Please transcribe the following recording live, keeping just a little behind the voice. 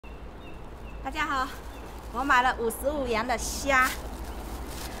大家好，我买了55元的虾，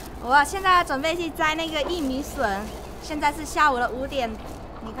我现在准备去摘那个玉米笋。现在是下午的5点，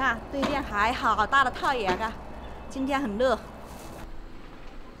你看对面还好大的太阳啊，今天很热。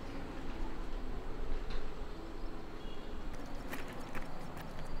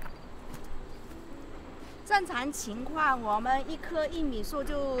正常情况，我们1棵玉米树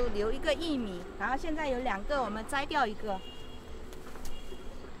就留1个玉米，然后现在有2个，我们摘掉1个。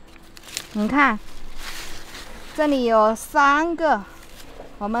你看，这里有3个，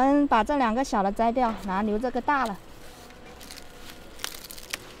我们把这2个小的摘掉，然后留这个大了。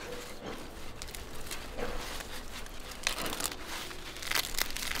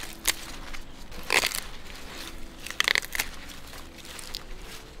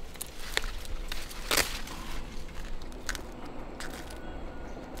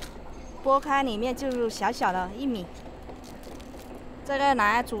剥开里面就小小的玉米，这个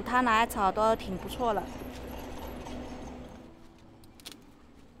拿来煮汤、拿来炒都挺不错的。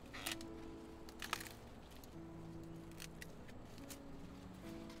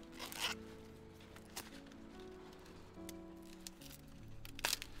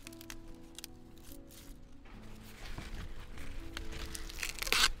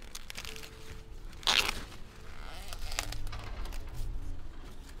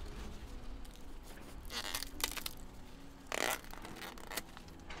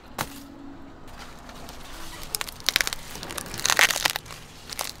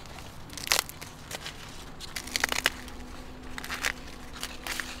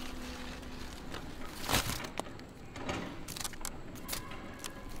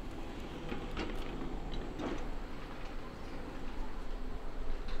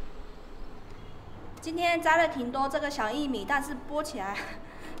今天摘了挺多这个小玉米，但是剥起来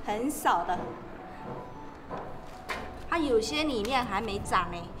很少的。它有些里面还没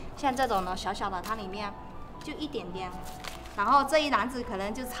长呢，像这种呢小小的，它里面就一点点。然后这一篮子可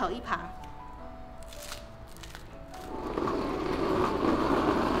能就炒1盘。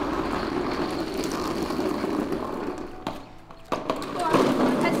哇，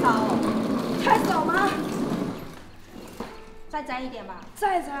太少哦，太少吗？再摘一点吧。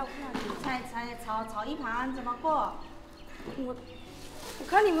再摘，菜炒1盘怎么过？我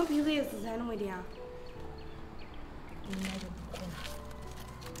看你们平时也只摘那么一点啊。应该就不会了。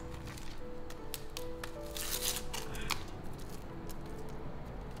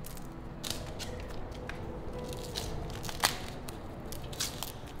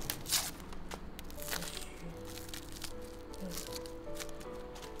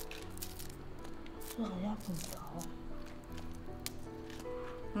这好像很薄啊。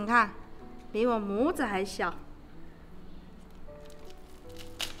你看，比我拇指还小。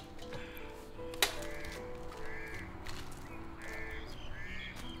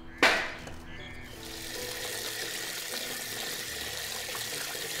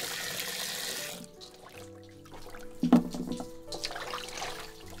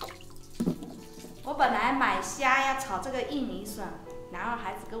我本来买虾要炒这个玉米笋，然后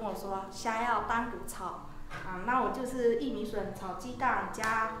孩子跟我说虾要单独炒。那我就是玉米笋炒鸡蛋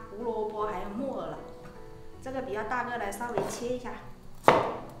加胡萝卜还有木耳了。这个比较大个的，稍微切一下。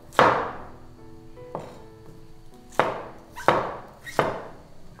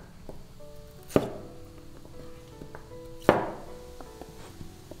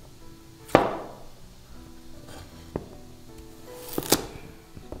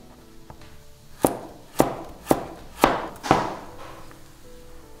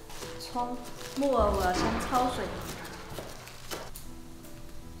葱、木耳我先焯水。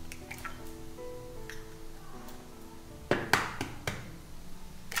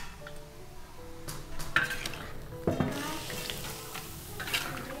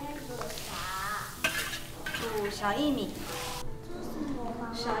煮小玉米。这是什么？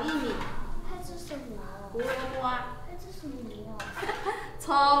小玉米。还是什么？胡萝卜啊。还是什么？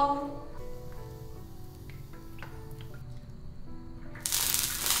葱。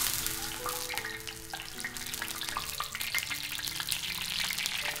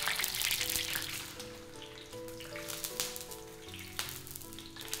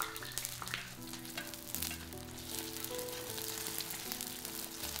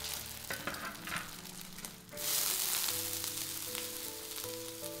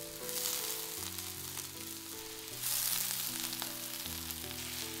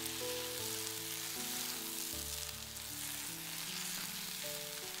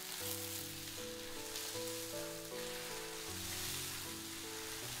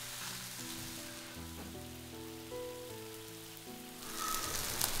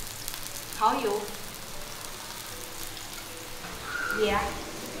蚝油、盐、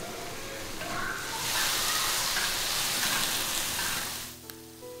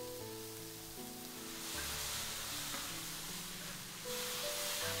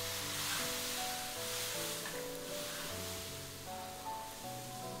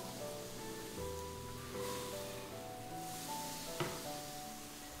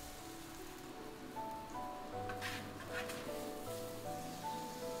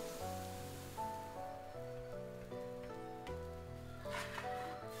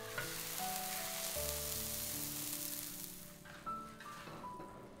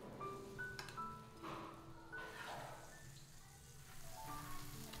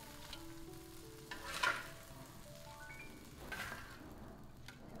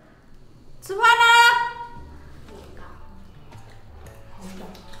吃饭啦！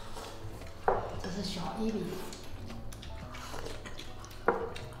这是小玉米。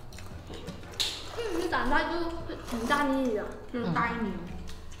玉米长大就挺大粒的，就是大玉米。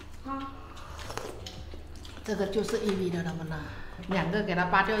啊，这个就是玉米的了嘛呢，2个给它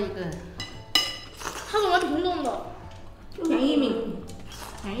扒掉1个。它怎么挺懂的？甜玉米，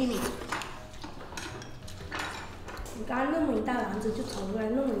甜玉米。你刚刚那么一大篮子就炒出来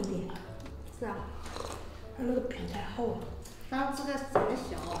那么一点，是啊，它那个皮太厚了。然后这个整的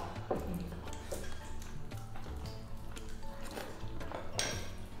小啊。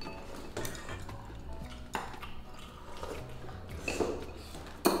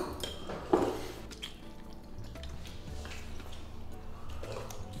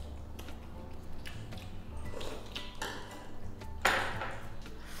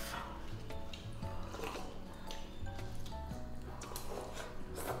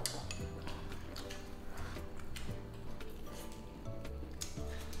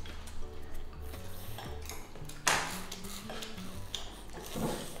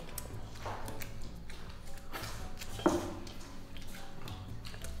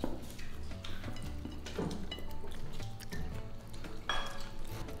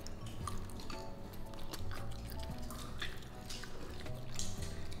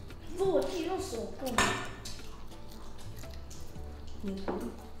不过我自己用手动。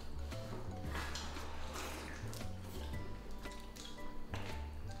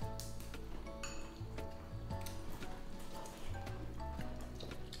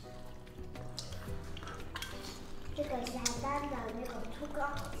这个下单的那个兔糕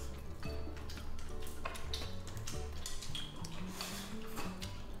好吃。